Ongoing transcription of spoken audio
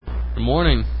Good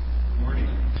morning.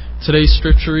 Today's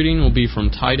scripture reading will be from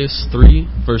Titus 3,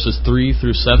 verses 3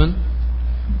 through 7.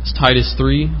 It's Titus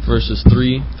 3, verses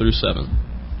 3 through 7.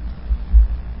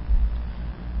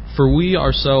 For we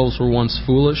ourselves were once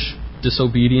foolish,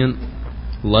 disobedient,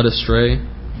 led astray,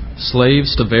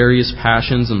 slaves to various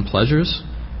passions and pleasures,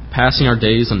 passing our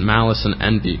days in malice and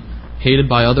envy, hated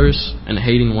by others and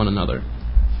hating one another.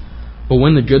 But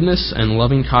when the goodness and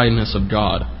loving kindness of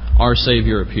God, our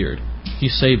Savior, appeared, He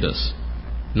saved us,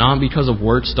 not because of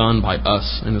works done by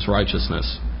us in His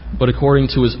righteousness, but according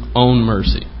to His own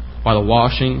mercy, by the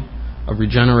washing of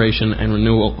regeneration and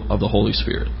renewal of the Holy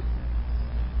Spirit,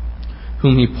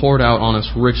 whom He poured out on us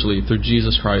richly through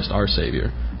Jesus Christ our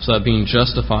Savior, so that being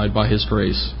justified by His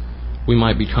grace, we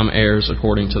might become heirs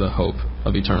according to the hope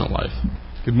of eternal life.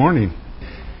 Good morning.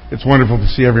 It's wonderful to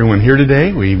see everyone here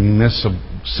today. We miss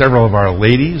several of our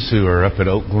ladies who are up at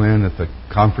Oak Glen at the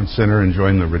conference center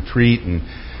enjoying the retreat, and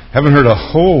haven't heard a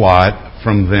whole lot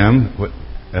from them,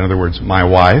 in other words, my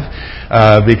wife,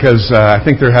 because I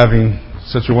think they're having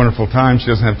such a wonderful time.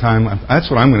 She doesn't have time. That's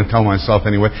what I'm going to tell myself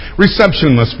anyway.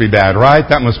 Reception must be bad, right?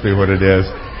 That must be what it is.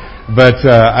 But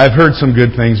I've heard some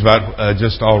good things about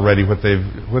just already what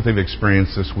they've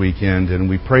experienced this weekend, and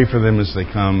we pray for them as they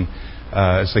come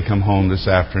home this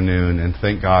afternoon, and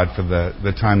thank God for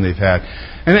the time they've had.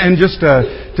 And just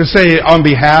to say on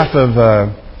behalf of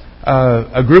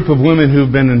a group of women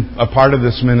who've been a part of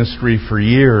this ministry for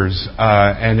years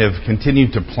and have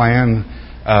continued to plan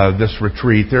this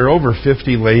retreat. There are over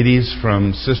 50 ladies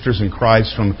from Sisters in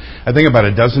Christ from, I think, about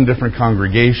a dozen different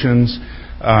congregations.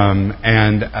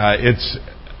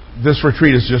 This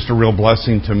retreat is just a real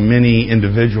blessing to many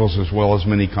individuals as well as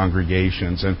many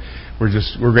congregations, and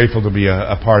we're grateful to be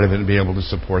a part of it and be able to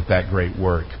support that great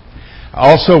work.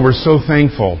 Also, we're so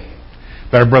thankful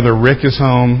that our brother Rick is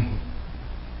home.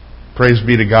 Praise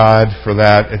be to God for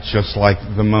that. It's just like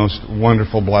the most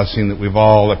wonderful blessing that we've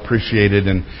all appreciated,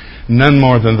 and none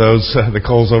more than those the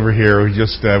Coles over here.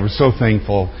 We're so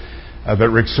thankful that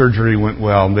Rick's surgery went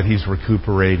well and that he's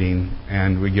recuperating,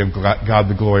 and we give God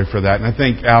the glory for that. And I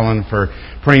thank Alan for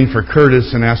praying for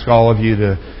Curtis, and ask all of you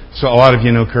so a lot of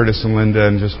you know Curtis and Linda,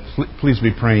 and just please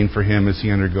be praying for him as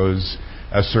he undergoes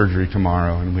surgery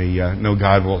tomorrow, and we know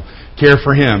God will care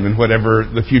for him and whatever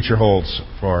the future holds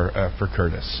for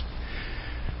Curtis.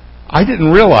 I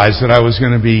didn't realize that I was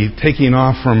going to be taking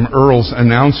off from Earl's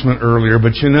announcement earlier,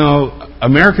 but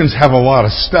Americans have a lot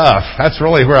of stuff. That's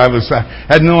really where I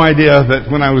had no idea that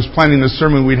when I was planning this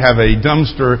sermon we'd have a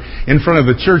dumpster in front of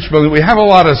the church building. We have a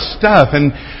lot of stuff,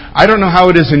 and I don't know how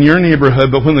it is in your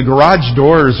neighborhood, but when the garage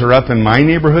doors are up in my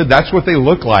neighborhood, that's what they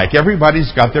look like.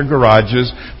 Everybody's got their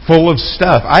garages full of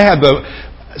stuff. I had the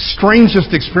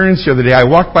strangest experience the other day. I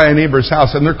walked by a neighbor's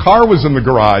house and their car was in the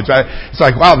garage. It's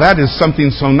like, wow, that is something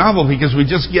so novel, because we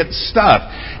just get stuff.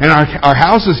 And our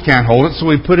houses can't hold it, so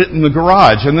we put it in the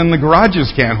garage. And then the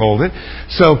garages can't hold it,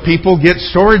 so people get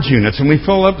storage units, and we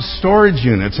fill up storage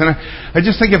units. And I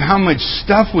just think of how much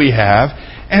stuff we have.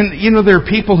 And, there are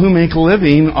people who make a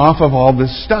living off of all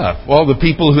this stuff. Well, the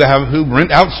people who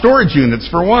rent out storage units,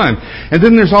 for one. And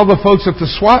then there's all the folks at the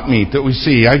swap meet that we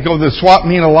see. I go to the swap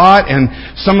meet a lot, and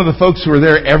some of the folks who are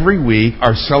there every week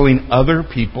are selling other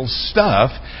people's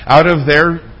stuff out of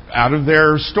their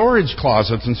storage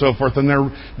closets and so forth, and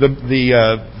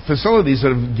the facilities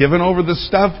that have given over the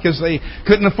stuff because they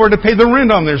couldn't afford to pay the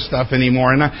rent on their stuff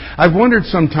anymore. And I've wondered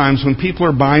sometimes when people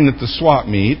are buying at the swap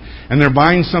meet and they're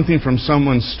buying something from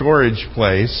someone's storage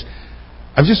place,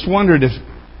 I've just wondered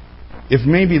if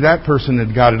maybe that person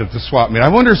had got it at the swap meet. I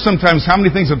wonder sometimes how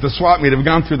many things at the swap meet have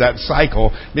gone through that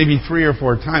cycle, maybe 3 or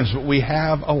 4 times, but we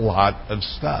have a lot of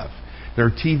stuff. There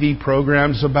are TV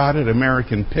programs about it.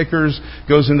 American Pickers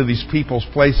goes into these people's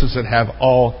places that have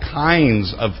all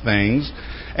kinds of things.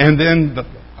 And then,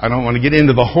 I don't want to get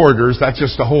into the hoarders. That's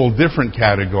just a whole different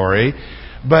category.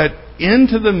 But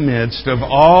into the midst of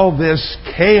all this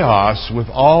chaos with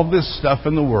all this stuff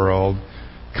in the world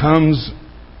comes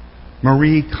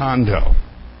Marie Kondo.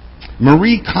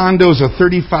 Marie Kondo is a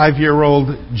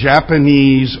 35-year-old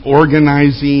Japanese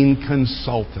organizing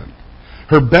consultant.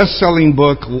 Her best-selling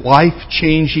book,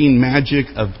 Life-Changing Magic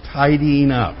of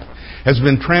Tidying Up, has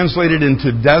been translated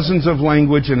into dozens of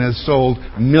languages and has sold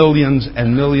millions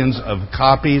and millions of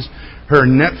copies. Her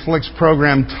Netflix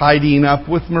program, Tidying Up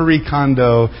with Marie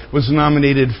Kondo, was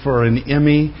nominated for an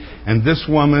Emmy, and this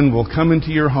woman will come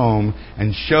into your home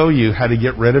and show you how to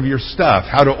get rid of your stuff,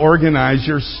 how to organize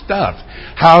your stuff,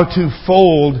 how to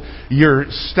fold your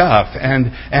stuff,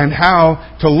 and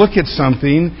how to look at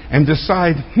something and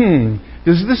decide,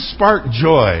 Does this spark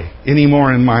joy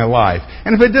anymore in my life?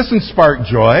 And if it doesn't spark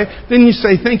joy, then you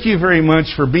say, thank you very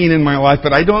much for being in my life,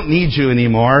 but I don't need you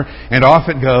anymore. And off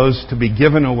it goes to be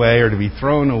given away or to be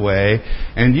thrown away.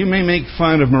 And you may make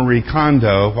fun of Marie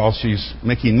Kondo while she's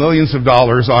making millions of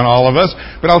dollars on all of us.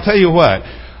 But I'll tell you what,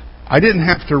 I didn't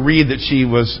have to read that she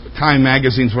was Time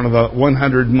Magazine's one of the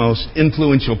 100 most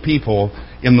influential people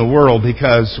in the world,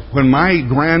 because when my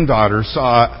granddaughter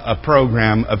saw a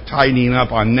program of tidying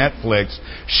up on Netflix,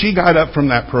 she got up from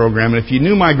that program, and if you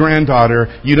knew my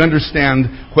granddaughter, you'd understand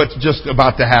what's just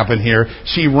about to happen here.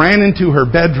 She ran into her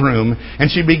bedroom,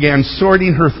 and she began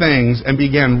sorting her things and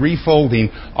began refolding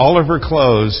all of her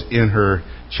clothes in her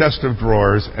chest of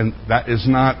drawers, and that is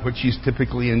not what she's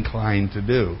typically inclined to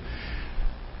do.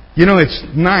 You know, it's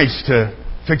nice to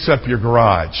fix up your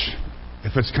garage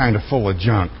if it's kind of full of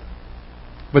junk.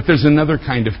 But there's another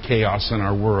kind of chaos in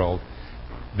our world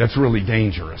that's really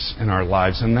dangerous in our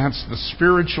lives, and that's the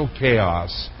spiritual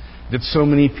chaos that so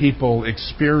many people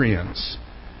experience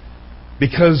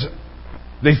because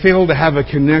they fail to have a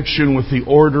connection with the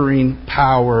ordering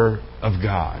power of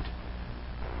God.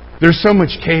 There's so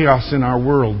much chaos in our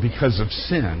world because of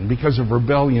sin, because of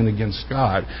rebellion against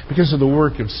God, because of the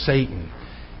work of Satan.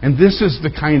 And this is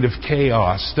the kind of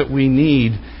chaos that we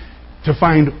need to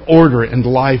find order and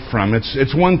life from.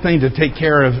 It's one thing to take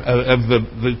care of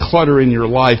the clutter in your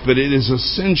life, but it is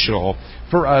essential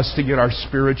for us to get our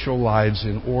spiritual lives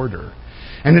in order.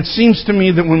 And it seems to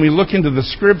me that when we look into the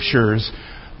Scriptures,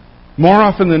 more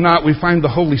often than not, we find the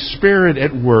Holy Spirit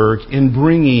at work in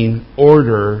bringing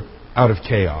order out of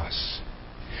chaos.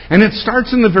 And it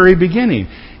starts in the very beginning.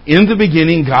 In the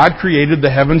beginning, God created the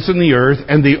heavens and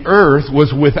the earth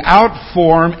was without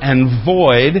form and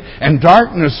void, and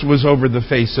darkness was over the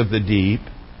face of the deep.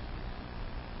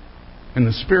 And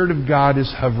the Spirit of God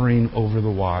is hovering over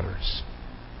the waters.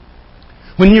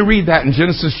 When you read that in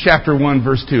Genesis chapter 1,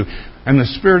 verse 2, and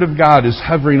the Spirit of God is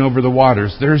hovering over the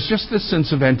waters, there's just this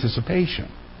sense of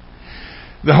anticipation.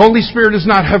 The Holy Spirit is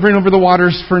not hovering over the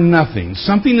waters for nothing.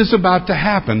 Something is about to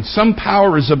happen. Some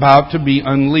power is about to be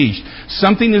unleashed.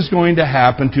 Something is going to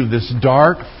happen to this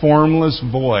dark, formless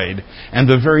void. And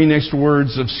the very next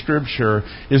words of Scripture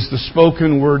is the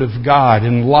spoken word of God.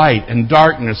 And light and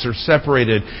darkness are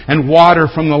separated. And water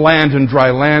from the land and dry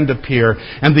land appear.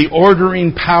 And the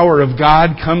ordering power of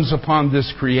God comes upon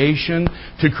this creation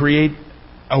to create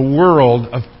a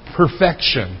world of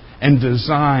perfection and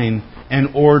design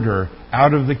and order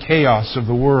out of the chaos of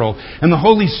the world. And the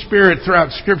Holy Spirit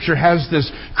throughout Scripture has this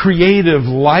creative,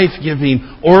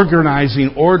 life-giving,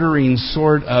 organizing, ordering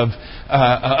sort of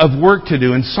work to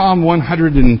do. In Psalm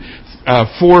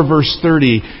 104 verse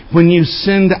 30, when you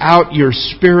send out your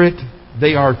Spirit,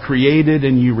 they are created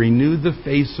and you renew the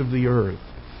face of the earth.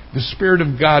 The Spirit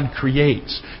of God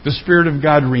creates. The Spirit of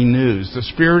God renews. The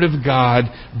Spirit of God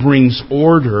brings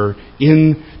order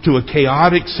into a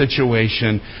chaotic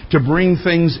situation to bring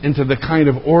things into the kind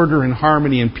of order and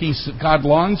harmony and peace that God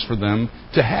longs for them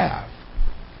to have.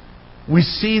 We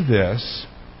see this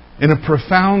in a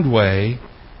profound way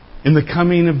in the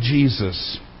coming of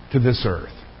Jesus to this earth.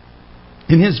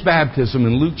 In His baptism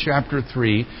in Luke chapter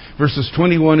 3, verses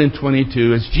 21 and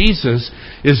 22, as Jesus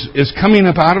is coming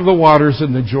up out of the waters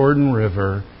in the Jordan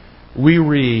River, we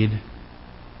read,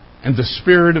 and the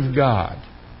Spirit of God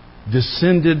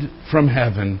descended from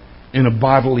heaven in a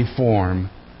bodily form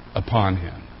upon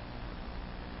Him.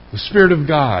 The Spirit of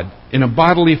God in a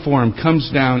bodily form comes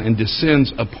down and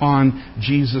descends upon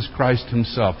Jesus Christ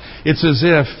Himself. It's as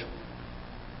if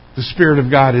the Spirit of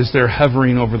God is there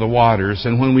hovering over the waters.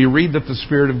 And when we read that the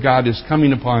Spirit of God is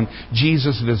coming upon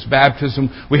Jesus at His baptism,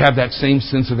 we have that same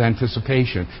sense of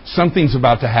anticipation. Something's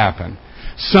about to happen.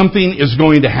 Something is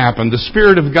going to happen. The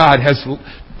Spirit of God has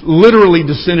literally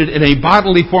descended in a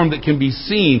bodily form that can be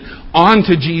seen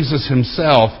onto Jesus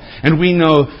Himself. And we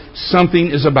know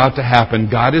something is about to happen.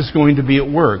 God is going to be at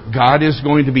work. God is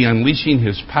going to be unleashing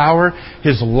His power,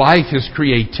 His life, His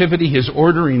creativity, His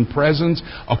ordering presence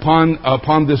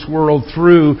upon this world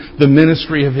through the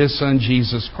ministry of His Son,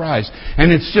 Jesus Christ.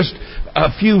 And it's just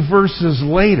a few verses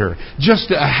later,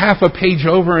 just a half a page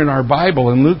over in our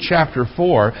Bible, in Luke chapter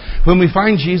 4, when we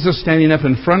find Jesus standing up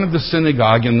in front of the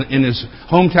synagogue in His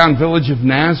hometown village of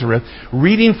Nazareth,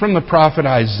 reading from the prophet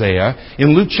Isaiah,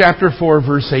 in Luke chapter 4,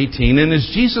 verse 18. And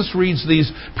as Jesus reads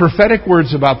these prophetic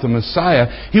words about the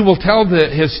Messiah, He will tell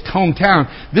His hometown,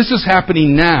 this is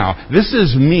happening now. This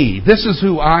is me. This is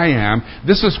who I am.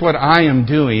 This is what I am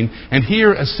doing. And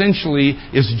here essentially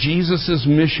is Jesus'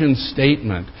 mission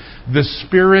statement. The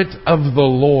Spirit of the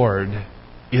Lord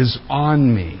is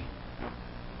on me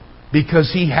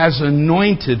because He has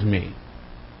anointed me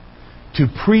to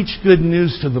preach good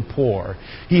news to the poor.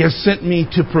 He has sent me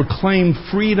to proclaim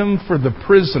freedom for the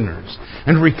prisoners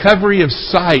and recovery of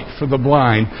sight for the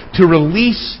blind, to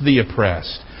release the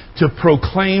oppressed, to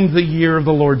proclaim the year of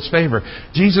the Lord's favor.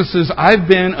 Jesus says, I've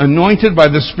been anointed by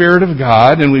the Spirit of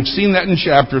God, and we've seen that in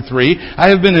chapter 3. I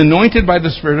have been anointed by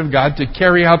the Spirit of God to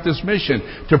carry out this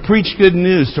mission, to preach good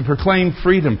news, to proclaim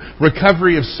freedom,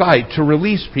 recovery of sight, to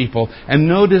release people. And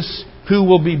notice who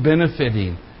will be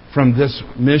benefiting from this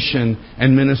mission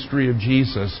and ministry of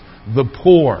Jesus: the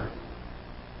poor,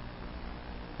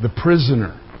 the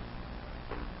prisoner,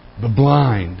 the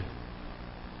blind,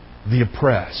 the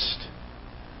oppressed.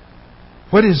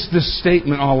 What is this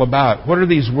statement all about? What are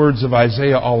these words of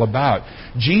Isaiah all about?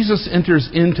 Jesus enters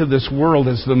into this world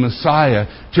as the Messiah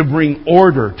to bring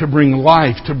order, to bring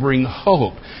life, to bring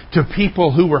hope to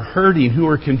people who are hurting, who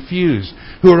are confused,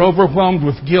 who are overwhelmed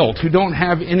with guilt, who don't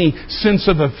have any sense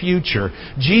of a future.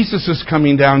 Jesus is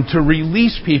coming down to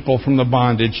release people from the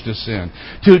bondage to sin,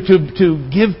 to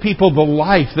give people the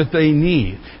life that they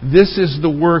need. This is the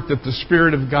work that the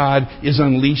Spirit of God is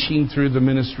unleashing through the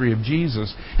ministry of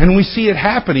Jesus. And we see it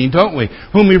happening, don't we?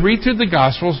 When we read through the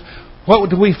Gospels, what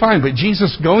do we find? But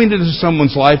Jesus going into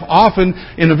someone's life, often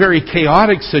in a very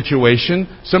chaotic situation,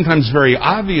 sometimes very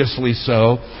obviously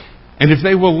so. And if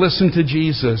they will listen to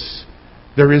Jesus,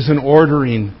 there is an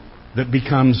ordering that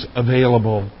becomes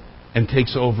available and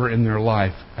takes over in their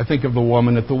life. I think of the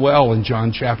woman at the well in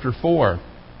John chapter 4.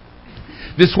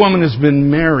 This woman has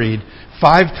been married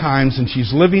 5 times, and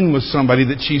she's living with somebody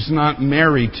that she's not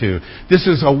married to. This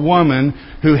is a woman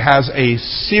who has a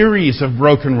series of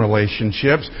broken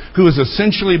relationships, who has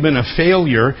essentially been a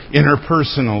failure in her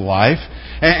personal life.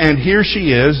 And here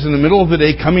she is in the middle of the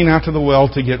day coming out to the well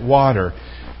to get water.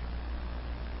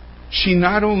 She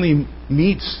not only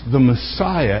meets the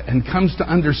Messiah and comes to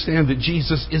understand that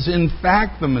Jesus is in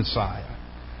fact the Messiah,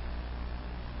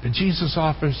 but Jesus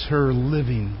offers her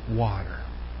living water.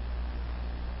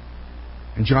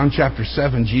 In John chapter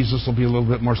 7, Jesus will be a little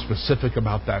bit more specific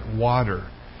about that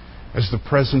water as the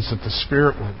presence of the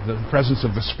Spirit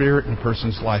in a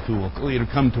person's life who will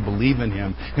come to believe in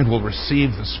Him and will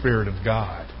receive the Spirit of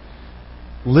God.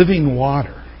 Living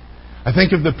water. I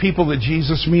think of the people that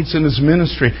Jesus meets in His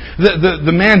ministry. The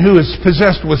man who is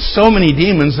possessed with so many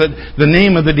demons that the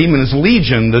name of the demon is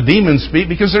Legion. The demons speak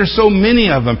because there's so many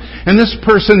of them. And this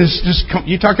person is just,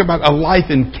 you talk about a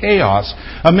life in chaos.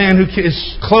 A man his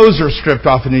clothes are stripped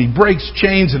off and he breaks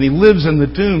chains and he lives in the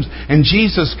tombs. And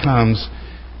Jesus comes.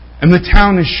 And the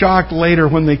town is shocked later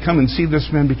when they come and see this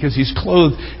man because he's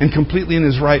clothed and completely in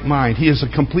his right mind. He is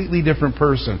a completely different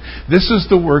person. This is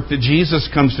the work that Jesus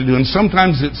comes to do. And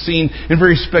sometimes it's seen in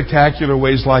very spectacular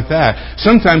ways like that.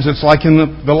 Sometimes it's like in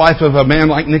the life of a man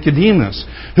like Nicodemus,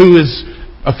 who is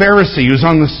a Pharisee, who's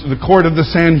on the court of the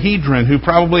Sanhedrin, who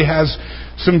probably has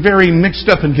some very mixed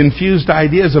up and confused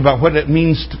ideas about what it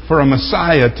means for a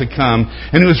Messiah to come,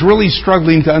 and who's really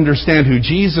struggling to understand who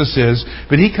Jesus is.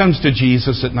 But he comes to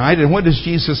Jesus at night, and what does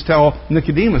Jesus tell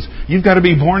Nicodemus? You've got to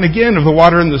be born again of the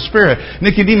water and the Spirit.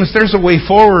 Nicodemus, there's a way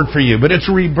forward for you, but it's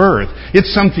rebirth. It's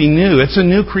something new. It's a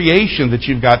new creation that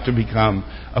you've got to become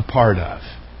a part of.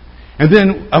 And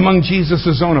then among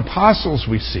Jesus' own apostles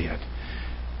we see it.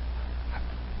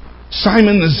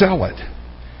 Simon the Zealot.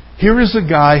 Here is a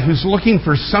guy who's looking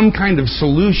for some kind of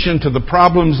solution to the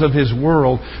problems of his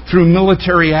world through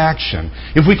military action.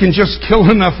 If we can just kill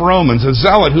enough Romans, a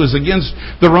zealot who is against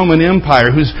the Roman Empire,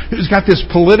 who's got this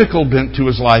political bent to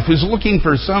his life, who's looking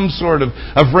for some sort of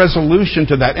resolution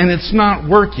to that, and it's not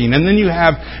working. And then you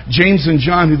have James and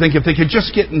John who think if they could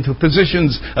just get into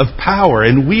positions of power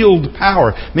and wield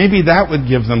power, maybe that would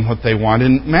give them what they want.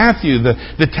 And Matthew,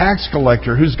 the tax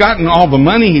collector, who's gotten all the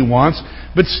money he wants,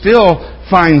 but still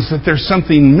finds that there's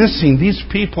something missing. These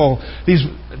people, these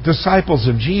disciples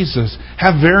of Jesus,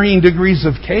 have varying degrees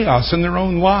of chaos in their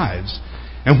own lives.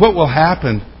 And what will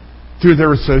happen through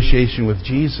their association with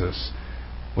Jesus?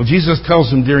 Well, Jesus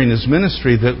tells them during His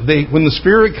ministry that when the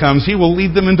Spirit comes, He will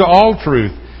lead them into all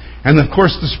truth. And of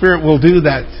course the Spirit will do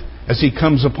that as He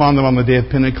comes upon them on the day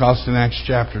of Pentecost in Acts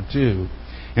chapter 2.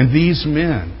 And these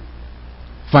men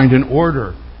find an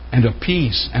order and a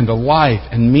peace and a life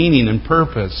and meaning and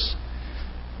purpose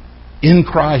in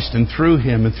Christ and through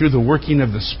Him and through the working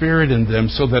of the Spirit in them,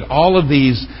 so that all of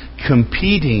these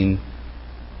competing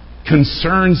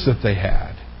concerns that they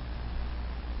had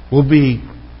will be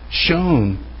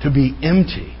shown to be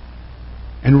empty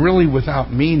and really without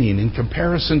meaning in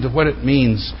comparison to what it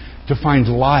means to find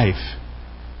life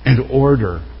and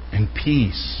order and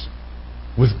peace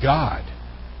with God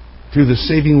through the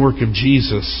saving work of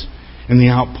Jesus and the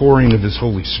outpouring of His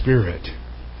Holy Spirit.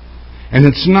 And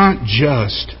it's not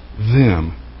just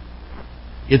them.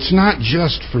 It's not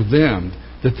just for them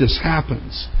that this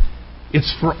happens.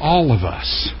 It's for all of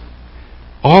us.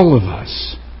 All of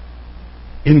us.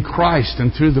 In Christ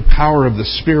and through the power of the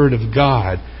Spirit of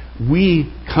God,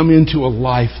 we come into a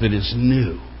life that is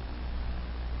new.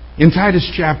 In Titus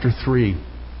chapter 3,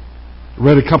 I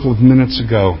read a couple of minutes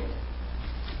ago,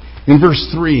 in verse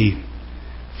 3,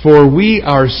 "For we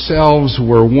ourselves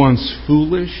were once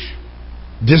foolish,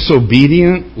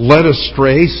 disobedient, led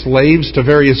astray, slaves to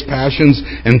various passions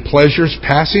and pleasures,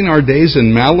 passing our days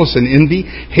in malice and envy,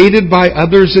 hated by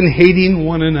others and hating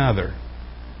one another."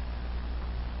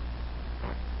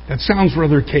 That sounds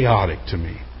rather chaotic to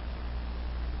me.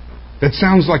 That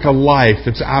sounds like a life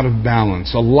that's out of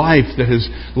balance, a life that has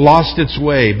lost its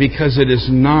way because it is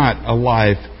not a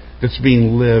life that's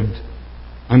being lived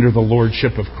under the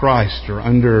lordship of Christ or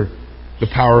under the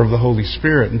power of the Holy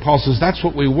Spirit. And Paul says that's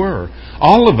what we were.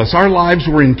 All of us, our lives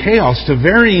were in chaos to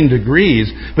varying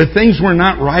degrees, but things were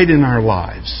not right in our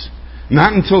lives.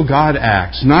 Not until God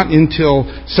acts, not until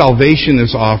salvation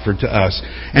is offered to us.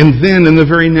 And then in the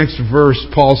very next verse,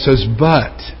 Paul says,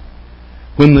 "But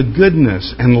when the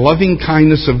goodness and loving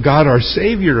kindness of God our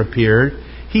Savior appeared,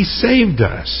 He saved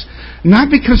us, not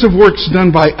because of works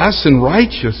done by us in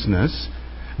righteousness,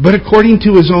 but according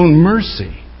to His own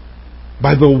mercy,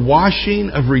 by the washing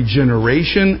of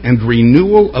regeneration and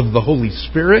renewal of the Holy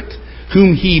Spirit,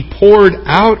 whom He poured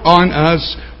out on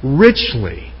us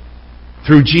richly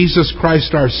through Jesus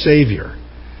Christ our Savior,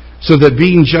 so that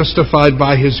being justified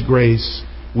by His grace,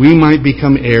 we might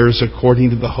become heirs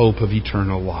according to the hope of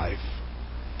eternal life."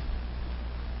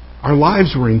 Our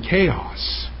lives were in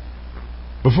chaos.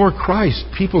 Before Christ,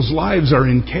 people's lives are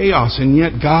in chaos, and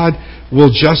yet God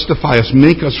will justify us,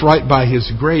 make us right by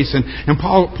His grace. And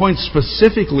Paul points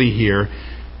specifically here,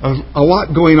 a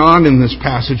lot going on in this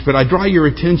passage, but I draw your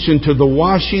attention to the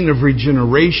washing of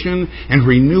regeneration and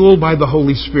renewal by the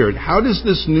Holy Spirit. How does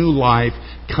this new life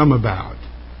come about?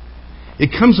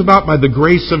 It comes about by the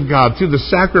grace of God through the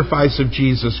sacrifice of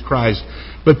Jesus Christ.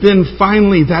 But then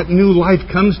finally that new life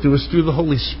comes to us through the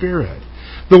Holy Spirit.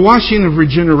 The washing of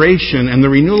regeneration and the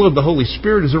renewal of the Holy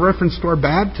Spirit is a reference to our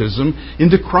baptism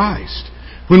into Christ.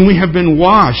 When we have been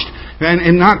washed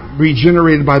and not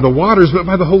regenerated by the waters, but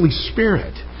by the Holy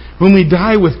Spirit. When we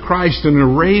die with Christ and are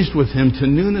raised with Him to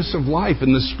newness of life,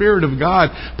 and the Spirit of God,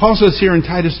 Paul says here in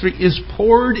Titus 3, is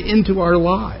poured into our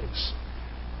lives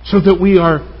so that we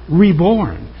are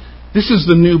reborn. This is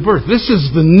the new birth. This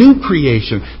is the new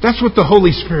creation. That's what the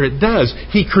Holy Spirit does.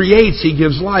 He creates, He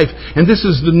gives life. And this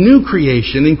is the new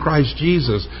creation in Christ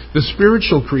Jesus, the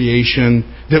spiritual creation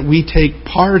that we take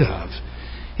part of.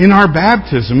 In our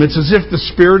baptism, it's as if the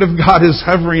Spirit of God is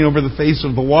hovering over the face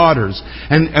of the waters.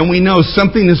 And we know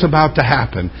something is about to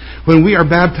happen. When we are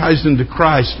baptized into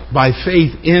Christ by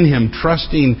faith in Him,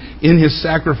 trusting in His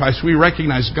sacrifice, we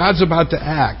recognize God's about to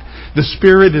act. The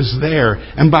Spirit is there.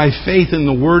 And by faith in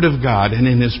the Word of God and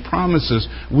in His promises,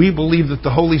 we believe that the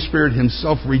Holy Spirit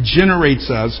Himself regenerates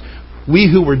us,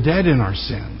 we who were dead in our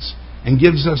sins, and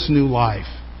gives us new life.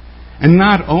 And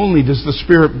not only does the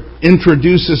Spirit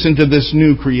introduce us into this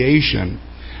new creation,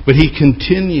 but He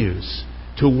continues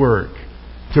to work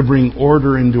to bring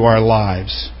order into our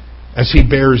lives as He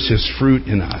bears His fruit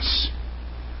in us.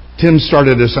 Tim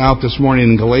started us out this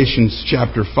morning in Galatians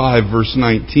chapter 5, verse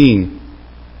 19,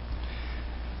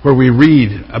 where we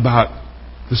read about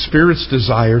the Spirit's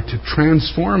desire to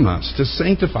transform us, to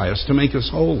sanctify us, to make us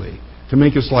holy, to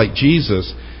make us like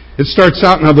Jesus. It starts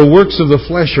out, "Now the works of the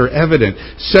flesh are evident: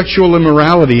 sexual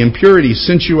immorality, impurity,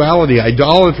 sensuality,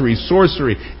 idolatry,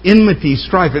 sorcery, enmity,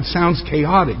 strife." It sounds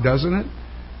chaotic, doesn't it?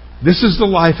 This is the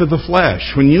life of the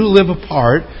flesh. When you live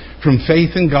apart from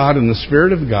faith in God and the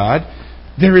Spirit of God,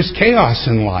 there is chaos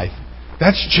in life.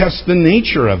 That's just the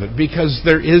nature of it, because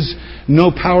there is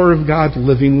no power of God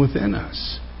living within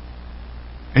us.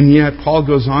 And yet Paul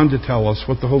goes on to tell us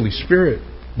what the Holy Spirit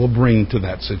will bring to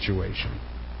that situation.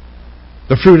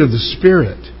 The fruit of the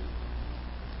Spirit,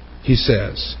 he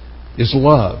says, is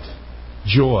love,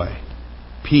 joy,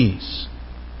 peace,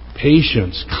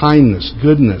 patience, kindness,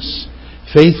 goodness,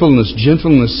 faithfulness,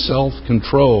 gentleness,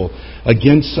 self-control.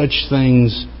 Against such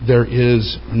things there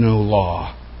is no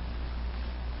law.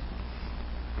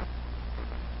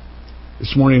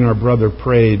 This morning our brother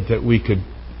prayed that we could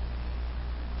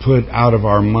put out of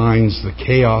our minds the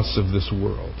chaos of this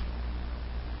world.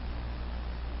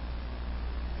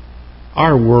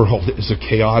 Our world is a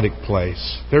chaotic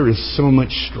place. There is so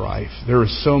much strife. There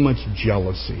is so much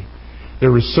jealousy.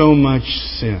 There is so much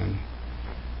sin.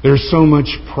 There's so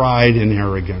much pride and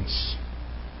arrogance.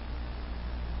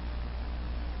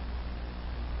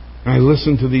 And I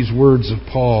listen to these words of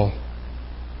Paul.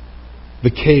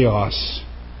 The chaos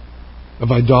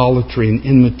of idolatry and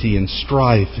enmity and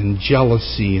strife and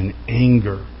jealousy and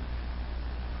anger.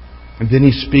 And then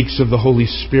he speaks of the Holy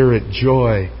Spirit,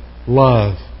 joy,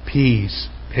 love, peace,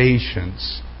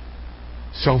 patience,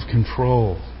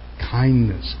 self-control,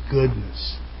 kindness,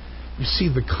 goodness. You see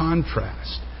the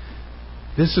contrast.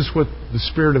 This is what the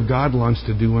Spirit of God wants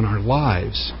to do in our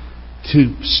lives,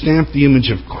 to stamp the image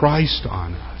of Christ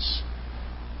on us.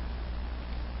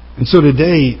 And so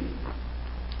today,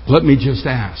 let me just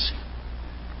ask,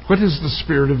 what is the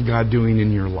Spirit of God doing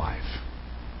in your life?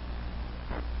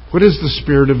 What is the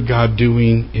Spirit of God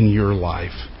doing in your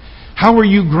life? How are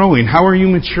you growing? How are you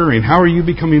maturing? How are you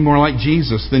becoming more like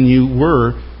Jesus than you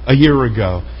were a year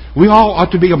ago? We all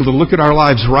ought to be able to look at our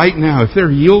lives right now, if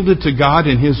they're yielded to God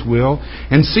and His will,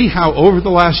 and see how over the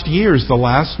last years, the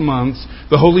last months,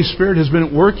 the Holy Spirit has been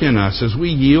at work in us as we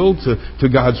yield to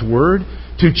God's Word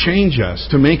to change us,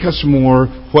 to make us more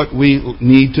what we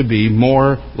need to be,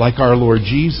 more like our Lord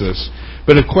Jesus.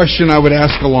 But a question I would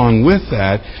ask along with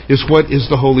that is, what is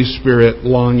the Holy Spirit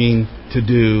longing to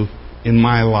do in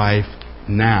my life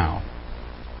now,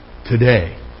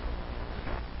 today?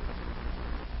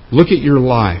 Look at your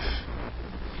life.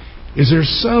 Is there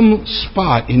some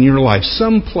spot in your life,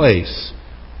 some place,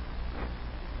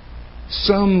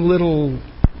 some little,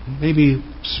 maybe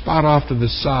spot off to the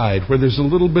side where there's a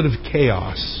little bit of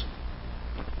chaos,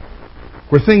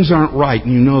 where things aren't right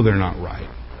and you know they're not right?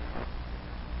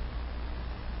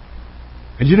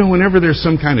 And you know, whenever there's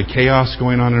some kind of chaos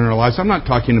going on in our lives, I'm not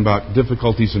talking about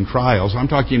difficulties and trials. I'm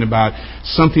talking about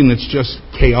something that's just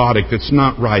chaotic, that's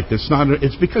not right.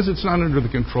 It's because it's not under the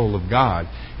control of God.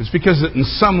 It's because in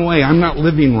some way I'm not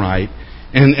living right,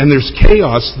 and there's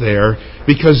chaos there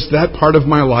because that part of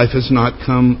my life has not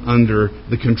come under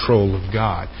the control of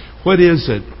God. What is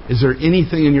it? Is there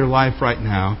anything in your life right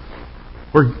now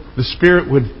where the Spirit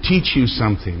would teach you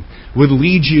something, would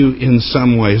lead you in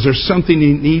some way? Is there something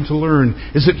you need to learn?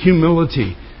 Is it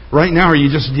humility? Right now, are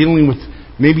you just dealing with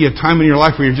maybe a time in your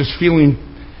life where you're just feeling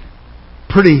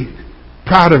pretty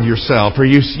proud of yourself, or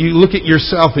you look at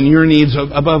yourself and your needs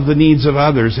above the needs of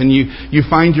others, and you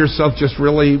find yourself just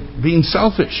really being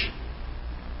selfish?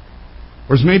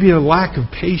 Or is maybe a lack of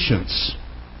patience?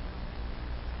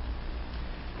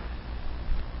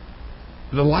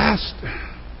 The last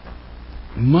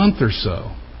month or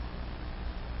so,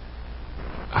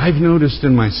 I've noticed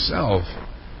in myself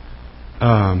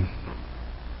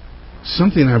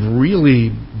something I've really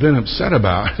been upset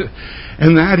about,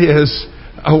 and that is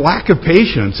a lack of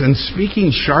patience and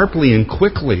speaking sharply and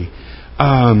quickly,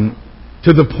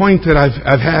 to the point that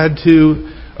I've had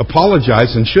to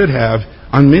apologize, and should have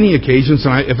on many occasions.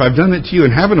 And if I've done it to you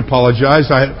and haven't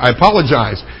apologized, I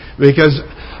apologize, because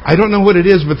I don't know what it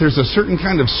is, but there's a certain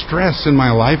kind of stress in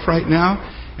my life right now.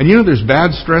 And you know, there's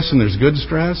bad stress and there's good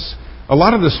stress. A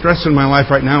lot of the stress in my life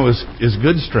right now is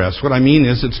good stress. What I mean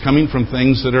is, it's coming from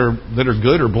things that are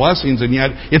good or blessings, and yet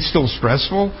it's still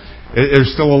stressful.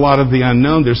 There's still a lot of the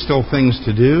unknown. There's still things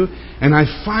to do. And I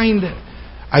find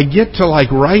I get to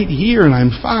like right here and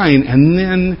I'm fine, and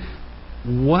then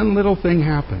one little thing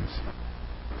happens.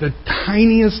 The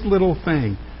tiniest little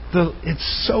thing.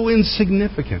 It's so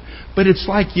insignificant. But it's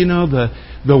like, you know,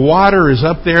 the water is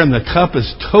up there and the cup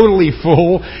is totally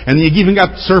full, and you've even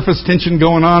got surface tension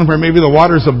going on where maybe the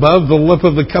water's above the lip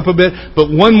of the cup a bit,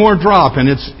 but one more drop and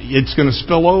it's going to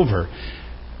spill over.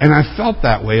 And I felt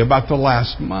that way about the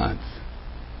last month.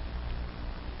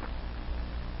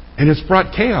 And it's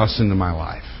brought chaos into my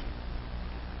life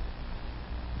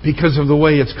because of the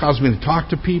way it's caused me to talk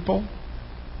to people,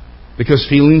 because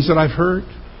feelings that I've hurt,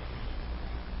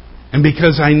 and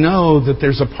because I know that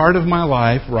there's a part of my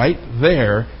life right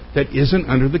there that isn't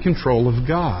under the control of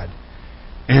God.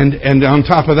 And on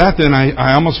top of that, then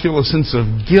I almost feel a sense of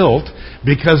guilt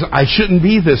because I shouldn't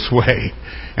be this way.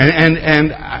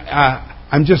 And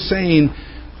I'm just saying,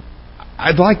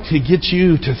 I'd like to get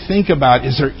you to think about,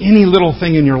 is there any little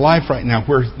thing in your life right now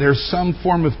where there's some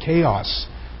form of chaos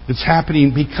that's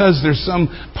happening because there's some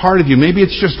part of you? Maybe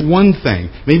it's just one thing.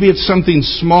 Maybe it's something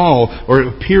small, or it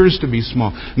appears to be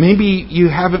small. Maybe you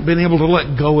haven't been able to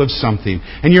let go of something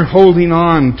and you're holding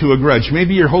on to a grudge.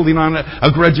 Maybe you're holding on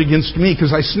a grudge against me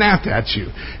because I snapped at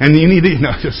you. And you need to,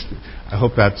 I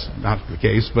hope that's not the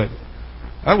case, but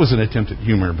that was an attempt at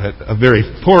humor, but a very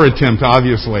poor attempt,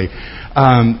 obviously.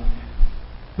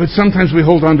 But sometimes we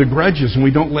hold on to grudges and we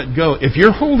don't let go. If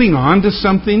you're holding on to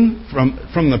something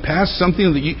from the past,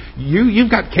 something that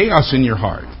you've got chaos in your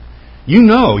heart. You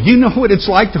know what it's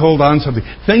like to hold on to something.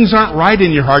 Things aren't right in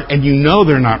your heart, and you know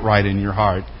they're not right in your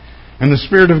heart. And the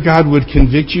Spirit of God would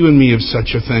convict you and me of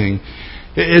such a thing.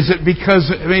 Is it because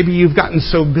maybe you've gotten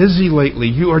so busy lately?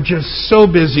 You are just so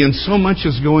busy and so much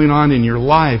is going on in your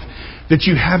life that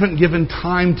you haven't given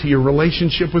time to your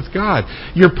relationship with God.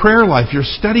 Your prayer life, your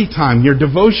study time, your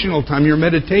devotional time, your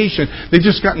meditation, they've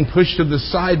just gotten pushed to the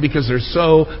side because there's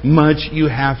so much you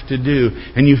have to do.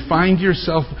 And you find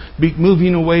yourself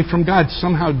moving away from God,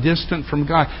 somehow distant from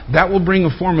God. That will bring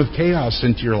a form of chaos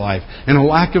into your life and a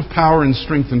lack of power and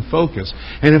strength and focus.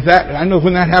 And I know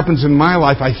when that happens in my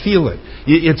life, I feel it.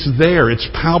 It's there. It's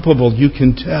palpable. You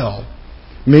can tell.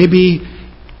 Maybe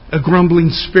a grumbling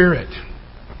spirit.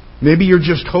 Maybe you're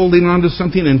just holding on to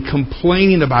something and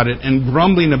complaining about it and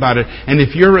grumbling about it. And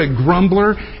if you're a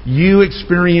grumbler, you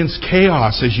experience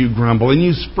chaos as you grumble. And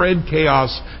you spread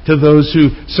chaos to those who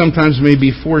sometimes may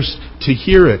be forced to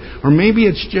hear it. Or maybe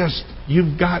it's just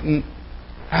you've gotten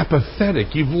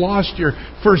apathetic. You've lost your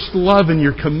first love and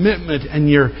your commitment. And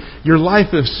your life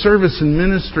of service and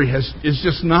ministry is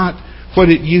just not what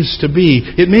it used to be.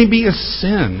 It may be a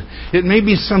sin. It may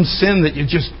be some sin that you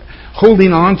just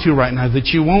holding on to right now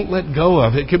that you won't let go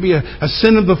of. It could be a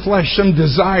sin of the flesh, some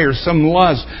desire, some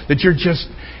lust that you're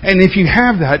just... And if you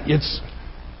have that, it's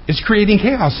creating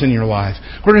chaos in your life.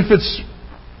 Or if it's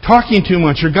talking too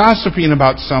much or gossiping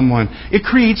about someone, it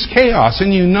creates chaos.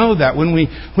 And you know that when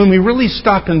we really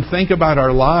stop and think about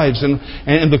our lives and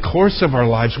the course of our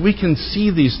lives, we can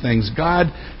see these things.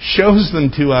 God shows them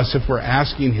to us if we're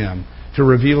asking Him to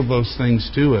reveal those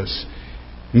things to us.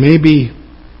 Maybe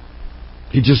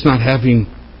you're just not having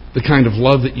the kind of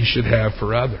love that you should have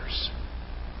for others.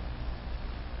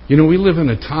 You know, we live in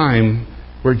a time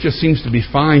where it just seems to be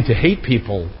fine to hate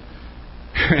people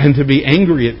and to be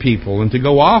angry at people and to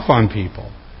go off on people.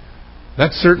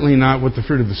 That's certainly not what the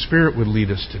fruit of the Spirit would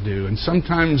lead us to do. And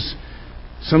sometimes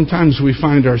we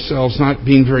find ourselves not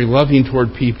being very loving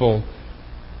toward people.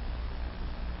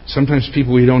 Sometimes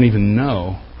people we don't even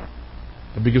know,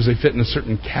 but because they fit in a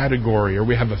certain category or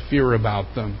we have a fear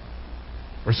about them,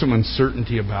 or some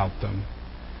uncertainty about them.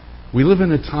 We live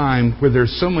in a time where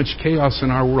there's so much chaos in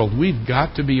our world. We've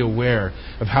got to be aware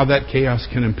of how that chaos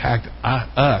can impact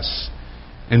us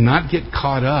and not get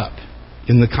caught up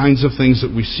in the kinds of things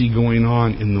that we see going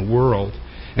on in the world.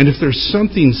 And if there's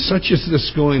something such as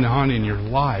this going on in your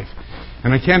life,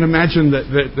 and I can't imagine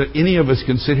that any of us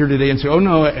can sit here today and say, oh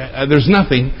no, there's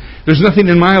nothing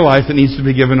in my life that needs to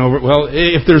be given over. Well,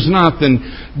 if there's not, then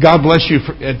God bless you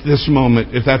at this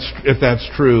moment, if that's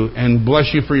true, and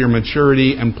bless you for your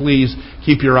maturity, and please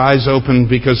keep your eyes open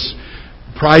because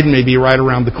pride may be right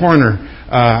around the corner.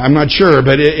 I'm not sure,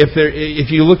 but if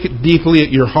you look deeply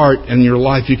at your heart and your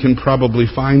life, you can probably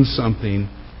find something.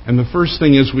 And the first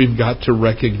thing is we've got to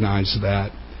recognize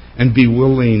that and be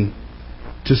willing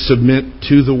to submit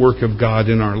to the work of God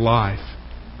in our life.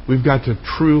 We've got to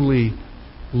truly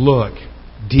look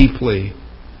deeply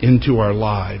into our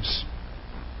lives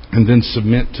and then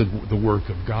submit to the work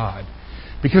of God.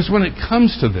 Because when it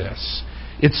comes to this,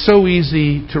 it's so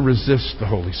easy to resist the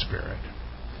Holy Spirit.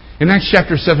 In Acts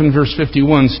chapter 7, verse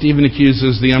 51, Stephen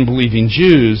accuses the unbelieving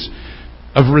Jews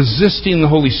of resisting the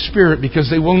Holy Spirit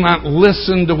because they will not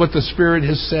listen to what the Spirit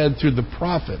has said through the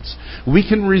prophets. We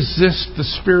can resist the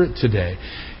Spirit today.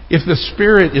 If the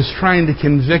Spirit is trying to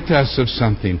convict us of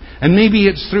something, and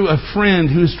maybe it's through a friend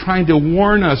who's trying to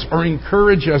warn us or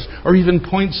encourage us or even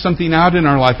point something out in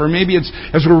our life, or maybe it's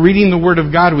as we're reading the Word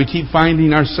of God, we keep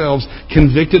finding ourselves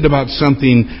convicted about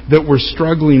something that we're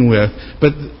struggling with.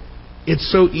 But it's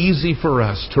so easy for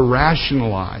us to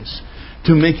rationalize,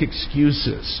 to make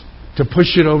excuses, to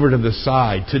push it over to the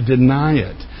side, to deny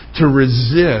it, to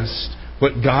resist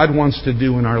what God wants to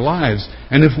do in our lives.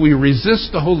 And if we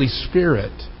resist the Holy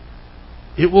Spirit,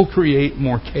 it will create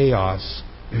more chaos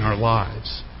in our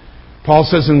lives. Paul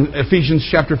says in Ephesians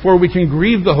chapter 4, we can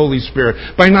grieve the Holy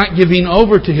Spirit by not giving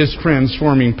over to His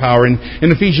transforming power. And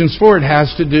in Ephesians 4, it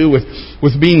has to do with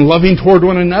being loving toward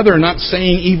one another, not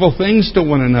saying evil things to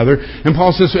one another. And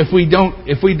Paul says if we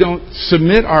don't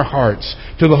submit our hearts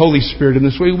to the Holy Spirit in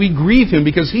this way, we grieve Him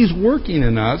because He's working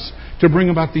in us to bring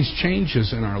about these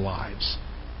changes in our lives.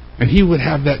 And He would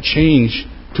have that change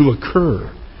to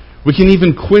occur. We can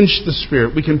even quench the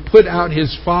Spirit. We can put out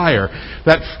His fire,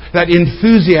 that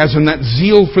enthusiasm, that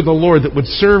zeal for the Lord that would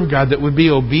serve God, that would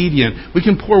be obedient. We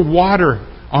can pour water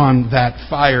on that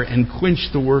fire and quench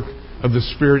the work of the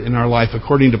Spirit in our life,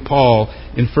 according to Paul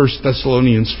in 1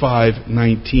 Thessalonians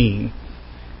 5:19.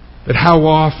 But how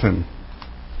often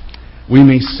we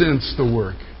may sense the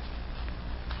work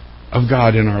of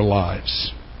God in our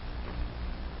lives.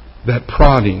 That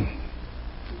prodding,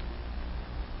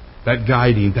 that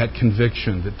guiding, that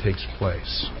conviction that takes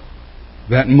place.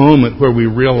 That moment where we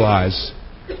realize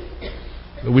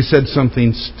that we said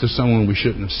something to someone we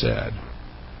shouldn't have said.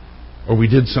 or we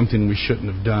did something we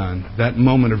shouldn't have done, that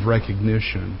moment of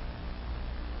recognition,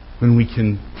 when we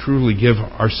can truly give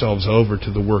ourselves over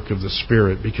to the work of the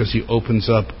Spirit because He opens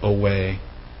up a way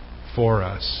for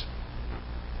us.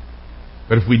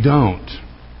 But if we don't,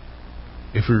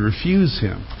 if we refuse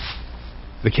Him,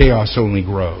 the chaos only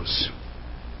grows.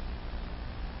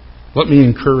 Let me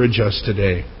encourage us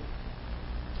today.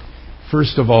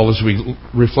 First of all, as we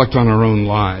reflect on our own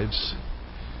lives,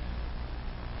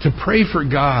 to pray for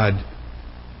God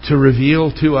to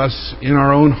reveal to us in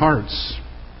our own hearts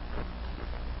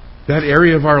that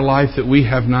area of our life that we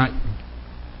have not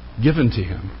given to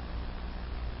Him.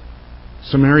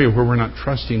 Some area where we're not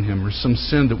trusting Him, or some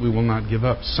sin that we will not give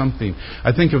up. Something.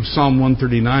 I think of Psalm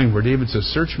 139 where David says,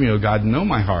 "Search me, O God, and know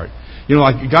my heart."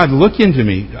 Like, God, look into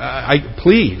me.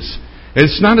 Please.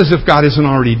 It's not as if God isn't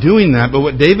already doing that, but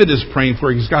what David is praying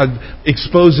for is, God,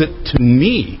 expose it to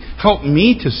me. Help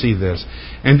me to see this.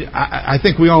 And I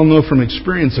think we all know from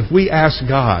experience, if we ask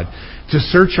God to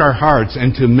search our hearts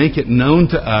and to make it known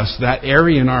to us that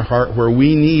area in our heart where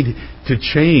we need to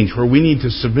change, where we need to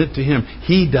submit to Him,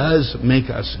 He does make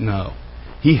us know.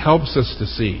 He helps us to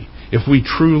see. If we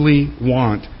truly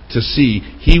want to see,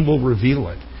 He will reveal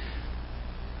it.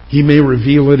 He may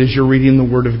reveal it as you're reading the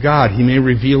Word of God. He may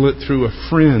reveal it through a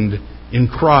friend in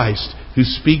Christ who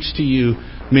speaks to you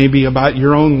maybe about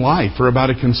your own life or about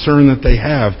a concern that they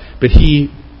have. But He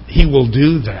will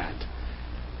do that.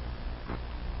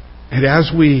 And as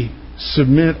we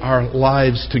submit our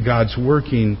lives to God's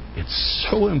working, it's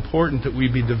so important that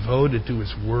we be devoted to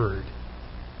His Word.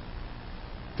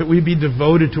 That we be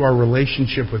devoted to our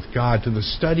relationship with God, to the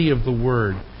study of the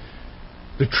Word.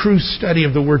 The true study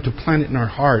of the Word, to plant it in our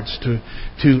hearts, to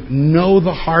know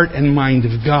the heart and mind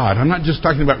of God. I'm not just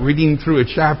talking about reading through a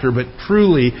chapter, but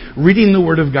truly reading the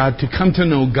Word of God to come to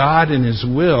know God and His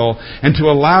will, and to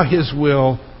allow His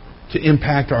will to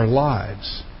impact our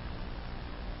lives.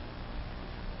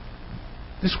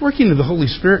 This working of the Holy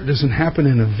Spirit doesn't happen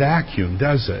in a vacuum,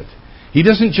 does it? He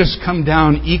doesn't just come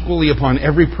down equally upon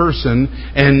every person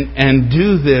and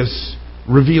do this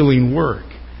revealing work.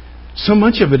 So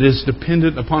much of it is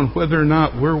dependent upon whether or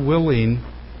not we're willing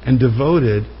and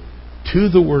devoted to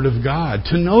the Word of God,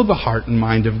 to know the heart and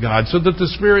mind of God, so that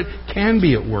the Spirit can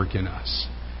be at work in us.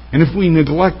 And if we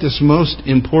neglect this most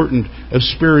important of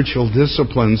spiritual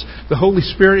disciplines, the Holy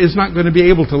Spirit is not going to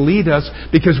be able to lead us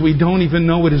because we don't even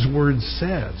know what His Word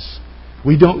says.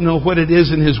 We don't know what it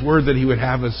is in His Word that He would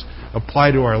have us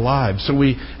apply to our lives. So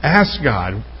we ask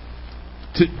God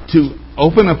to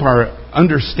open up our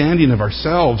understanding of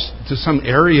ourselves to some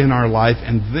area in our life,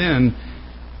 and then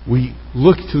we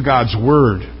look to God's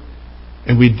Word,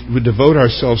 and we devote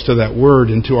ourselves to that Word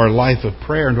and to our life of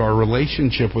prayer and to our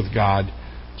relationship with God,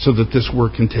 so that this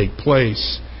work can take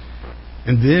place.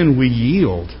 And then we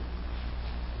yield.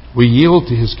 We yield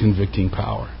to His convicting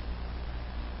power.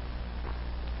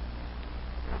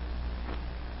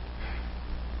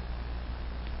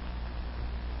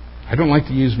 I don't like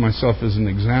to use myself as an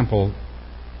example,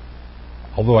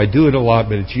 although I do it a lot,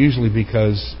 but it's usually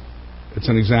because it's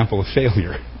an example of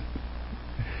failure.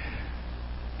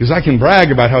 Because I can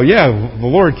brag about how, the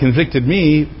Lord convicted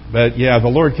me, but the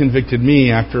Lord convicted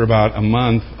me after about a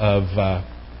month of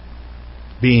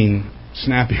being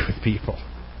snappy with people.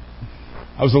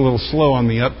 I was a little slow on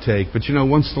the uptake, but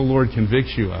once the Lord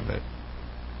convicts you of it,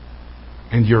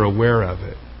 and you're aware of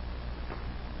it,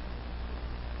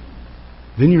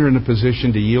 then you're in a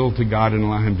position to yield to God and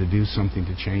allow Him to do something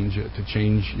to change it, to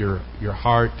change your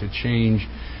heart, to change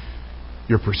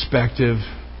your perspective,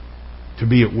 to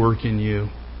be at work in you,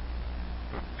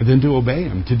 and then to obey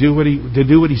Him, to do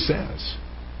what He says,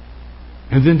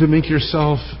 and then to make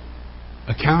yourself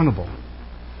accountable.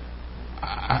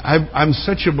 I'm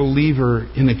such a believer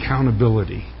in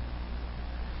accountability,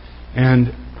 and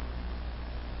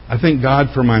I thank God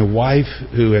for my wife,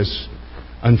 who has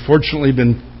unfortunately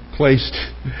been placed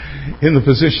in the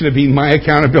position of being my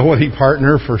accountability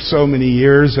partner for so many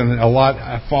years, and a lot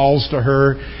falls to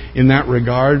her in that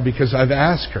regard, because I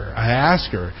ask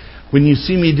her, when you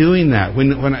see me doing that,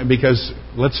 because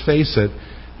let's face it,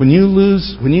 when you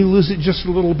lose it just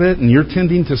a little bit and you're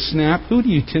tending to snap, who do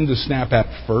you tend to snap at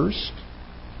first?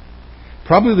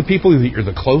 Probably the people that you're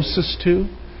the closest to.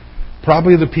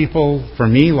 Probably the people, for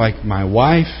me, like my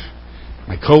wife,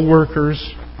 my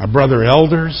co-workers, my brother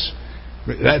elders.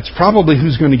 That's probably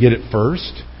who's going to get it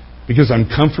first, because I'm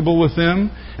comfortable with them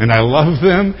and I love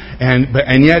them,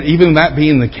 and yet even that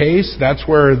being the case, that's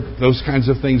where those kinds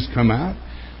of things come out.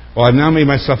 Well, I've now made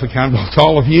myself accountable to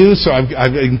all of you, so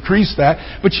I've increased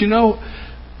that. But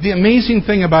the amazing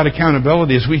thing about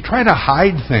accountability is we try to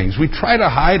hide things. We try to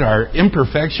hide our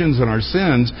imperfections and our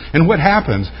sins, and what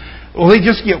happens? well, they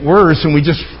just get worse, and we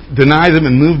just deny them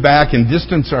and move back and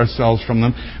distance ourselves from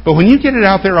them. But when you get it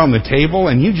out there on the table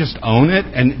and you just own it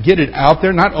and get it out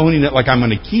there, not owning it like I'm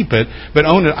going to keep it, but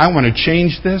own it, I want to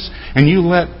change this, and you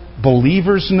let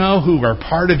believers know who are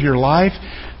part of your life,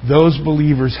 those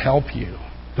believers help you.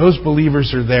 Those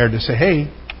believers are there to say, hey,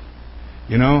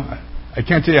 you know, I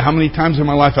can't tell you how many times in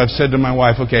my life I've said to my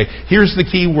wife, okay, here's the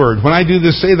key word. When I do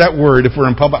this, say that word. If we're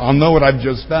in public, I'll know what I've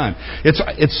just done.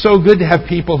 It's so good to have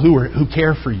people who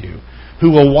care for you, who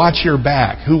will watch your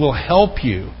back, who will help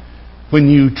you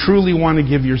when you truly want to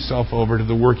give yourself over to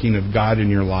the working of God in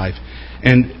your life.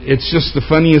 And it's just the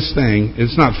funniest thing.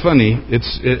 It's not funny.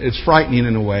 It's frightening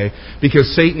in a way,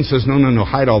 because Satan says, no,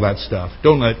 hide all that stuff.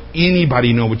 Don't let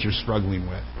anybody know what you're struggling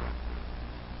with.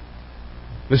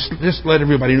 Just let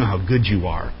everybody know how good you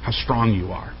are, how strong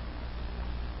you are.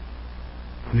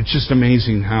 And it's just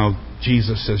amazing how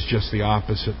Jesus says just the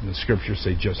opposite, and the Scriptures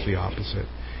say just the opposite.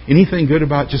 Anything good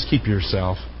about, just keep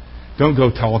yourself. Don't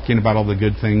go talking about all the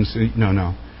good things.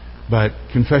 No. But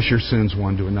confess your sins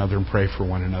one to another and pray for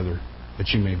one another that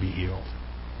you may be healed.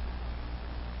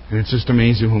 And it's just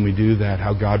amazing when we do that,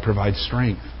 how God provides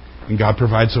strength. And God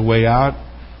provides a way out,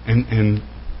 and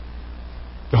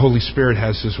the Holy Spirit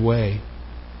has His way.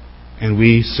 And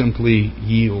we simply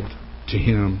yield to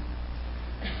Him.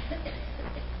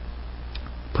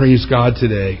 Praise God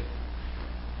today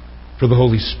for the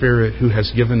Holy Spirit, who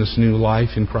has given us new life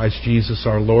in Christ Jesus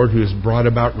our Lord, who has brought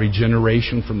about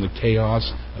regeneration from the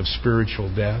chaos of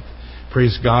spiritual death.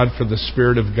 Praise God for the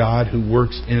Spirit of God who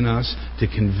works in us to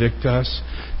convict us,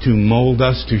 to mold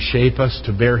us, to shape us,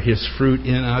 to bear His fruit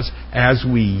in us as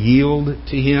we yield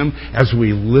to Him, as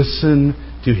we listen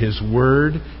to His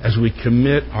Word, as we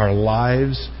commit our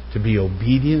lives to be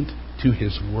obedient to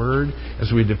His Word,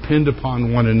 as we depend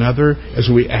upon one another, as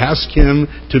we ask Him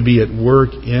to be at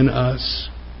work in us.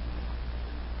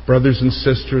 Brothers and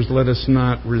sisters, let us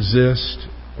not resist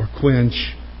or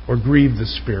quench or grieve the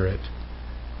Spirit,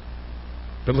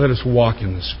 but let us walk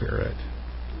in the Spirit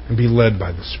and be led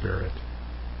by the Spirit,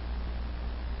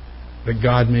 that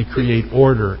God may create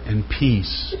order and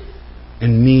peace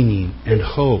and meaning and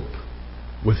hope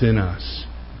within us.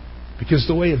 Because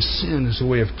the way of sin is a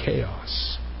way of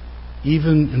chaos,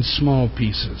 even in small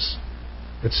pieces.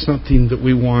 It's something that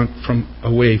we want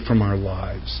away from our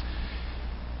lives.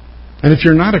 And if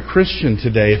you're not a Christian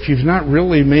today, if you've not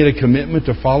really made a commitment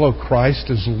to follow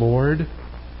Christ as Lord,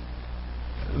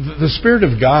 the Spirit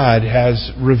of God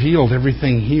has revealed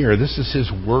everything here. This is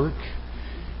His work.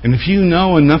 And if you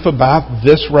know enough about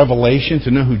this revelation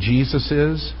to know who Jesus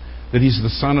is, that He's the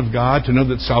Son of God, to know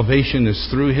that salvation is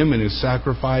through Him and His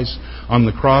sacrifice on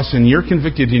the cross, and you're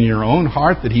convicted in your own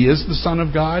heart that He is the Son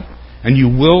of God, and you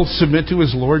will submit to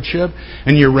His Lordship,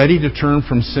 and you're ready to turn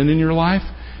from sin in your life,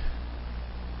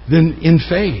 then in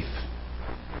faith,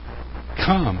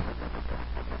 come.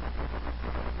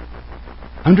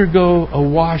 Undergo a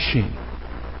washing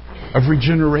of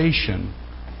regeneration,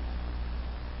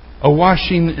 a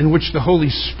washing in which the Holy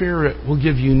Spirit will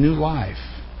give you new life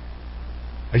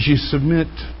as you submit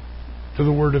to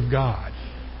the Word of God.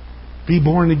 Be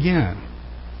born again.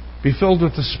 Be filled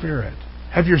with the Spirit.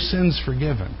 Have your sins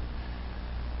forgiven.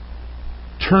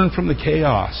 Turn from the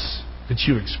chaos that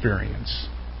you experience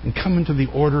and come into the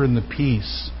order and the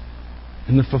peace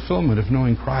and the fulfillment of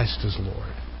knowing Christ as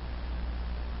Lord.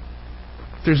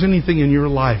 If there's anything in your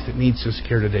life that needs His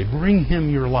care today, bring Him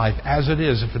your life as it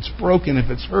is. If it's broken, if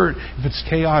it's hurt, if it's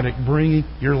chaotic, bring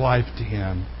your life to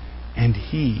Him, and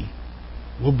He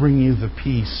will bring you the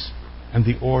peace and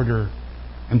the order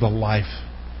and the life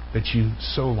that you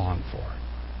so long for.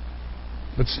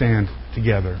 Let's stand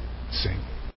together and sing.